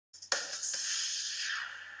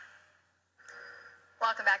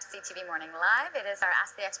Welcome back to CTV Morning Live. It is our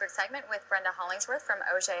Ask the Expert segment with Brenda Hollingsworth from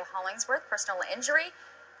Auger Hollingsworth Personal Injury.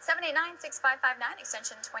 789-6559,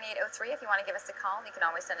 extension 2803. If you want to give us a call, you can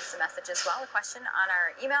always send us a message as well, a question on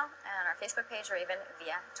our email and our Facebook page or even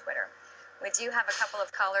via Twitter. We do have a couple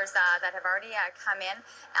of callers that have already come in.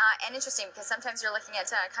 And interesting, because sometimes you're looking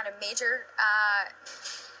at kind of major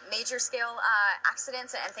scale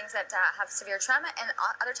accidents and things that have severe trauma, and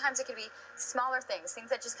other times it could be smaller things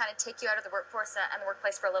that just kind of take you out of the workforce and the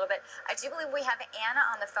workplace for a little bit. I do believe we have Anna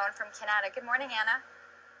on the phone from Canada. Good morning, Anna.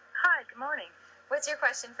 Hi, good morning. What's your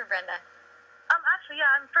question for Brenda? Actually, yeah,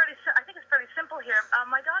 I think it's fairly simple here.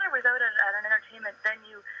 My daughter was out at an entertainment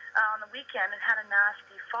venue on the weekend and had a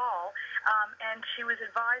nasty fall, and she was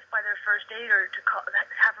advised by their first aider to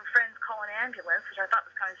have her friends call an ambulance, which I thought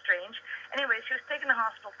was kind of strange. Anyway, she was taken to the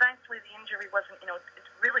hospital. Thankfully, the injury wasn't,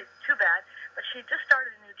 it's really too bad, but she just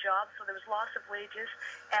started a new job, so there was loss of wages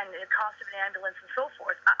and the cost of an ambulance and so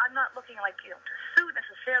forth. I'm not looking to sue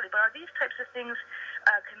necessarily, but are these types of things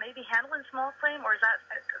can maybe handle in small claim, or is that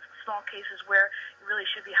small cases where you really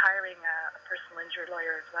should be hiring a personal injury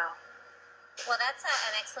lawyer as well? Well, that's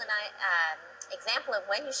an excellent example of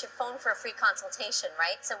when you should phone for a free consultation,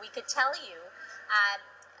 right? So we could tell you,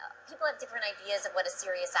 people have different ideas of what a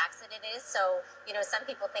serious accident is. So, some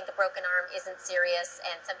people think a broken arm isn't serious,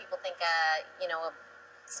 and some people think a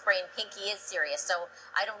sprained pinky is serious. So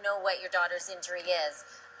I don't know what your daughter's injury is,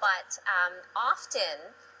 but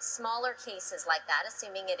often smaller cases like that,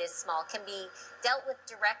 assuming it is small, can be dealt with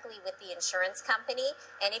directly with the insurance company.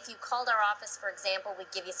 And if you called our office, for example, we'd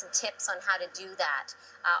give you some tips on how to do that.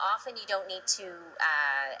 Often you don't need to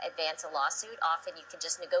advance a lawsuit. Often you can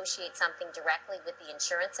just negotiate something directly with the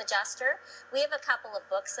insurance adjuster. We have a couple of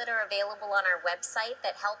books that are available on our website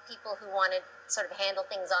that help people who want to sort of handle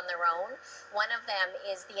things on their own. One of them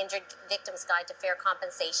is the Injured Victims Guide to Fair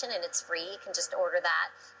Compensation, and it's free. You can just order that.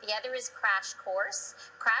 The other is Crash Course.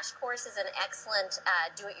 Crash Course is an excellent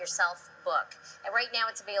do-it-yourself book. And right now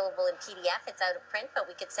it's available in PDF. It's out of print, but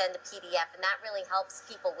we could send a PDF, and that really helps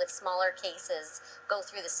people with smaller cases go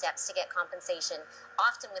through the steps to get compensation,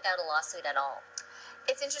 often without a lawsuit at all.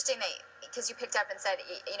 It's interesting because you picked up and said,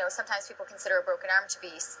 sometimes people consider a broken arm to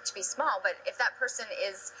be small, but if that person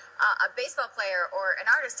is a baseball player or an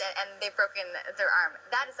artist and they've broken their arm,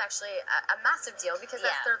 that is actually a massive deal because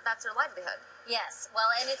that's their livelihood. Yes, well,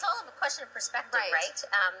 and it's all a question of perspective, right?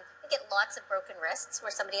 We get lots of broken wrists where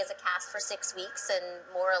somebody has a cast for 6 weeks and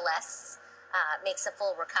more or less makes a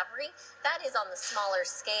full recovery. That is on the smaller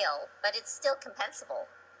scale, but it's still compensable.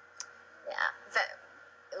 Yeah.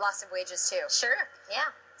 Loss of wages too. Sure, yeah.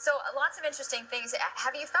 So lots of interesting things.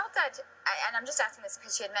 Have you felt that, and I'm just asking this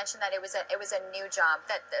because you had mentioned that it was a new job,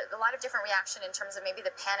 that a lot of different reaction in terms of maybe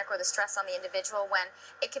the panic or the stress on the individual when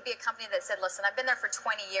it could be a company that said, listen, I've been there for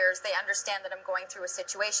 20 years, they understand that I'm going through a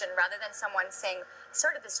situation, rather than someone saying, I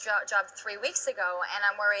started this job 3 weeks ago and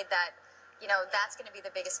I'm worried that, that's going to be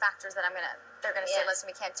the biggest factors that they're going to say, listen,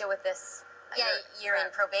 we can't deal with this. Yeah, you're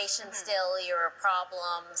in probation still, you're a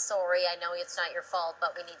problem, sorry, I know it's not your fault,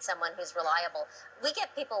 but we need someone who's reliable. We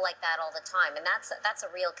get people like that all the time, and that's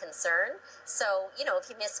a real concern. So, if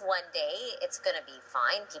you miss one day, it's going to be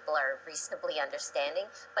fine. People are reasonably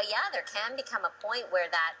understanding. But yeah, there can become a point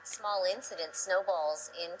where that small incident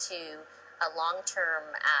snowballs into a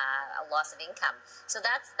long-term loss of income. So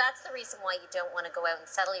that's the reason why you don't want to go out and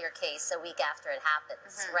settle your case a week after it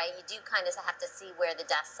happens, right? You do kind of have to see where the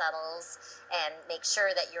dust settles and make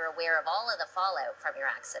sure that you're aware of all of the fallout from your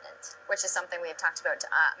accident. Which is something we've talked about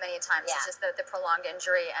many times. Yeah. It's just the prolonged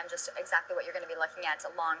injury and just exactly what you're going to be looking at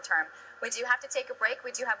long-term. We do have to take a break.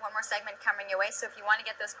 We do have one more segment coming your way. So if you want to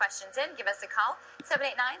get those questions in, give us a call,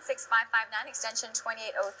 789-6559, extension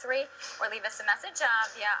 2803, or leave us a message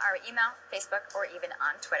via our email, Facebook, or even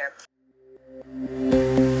on Twitter.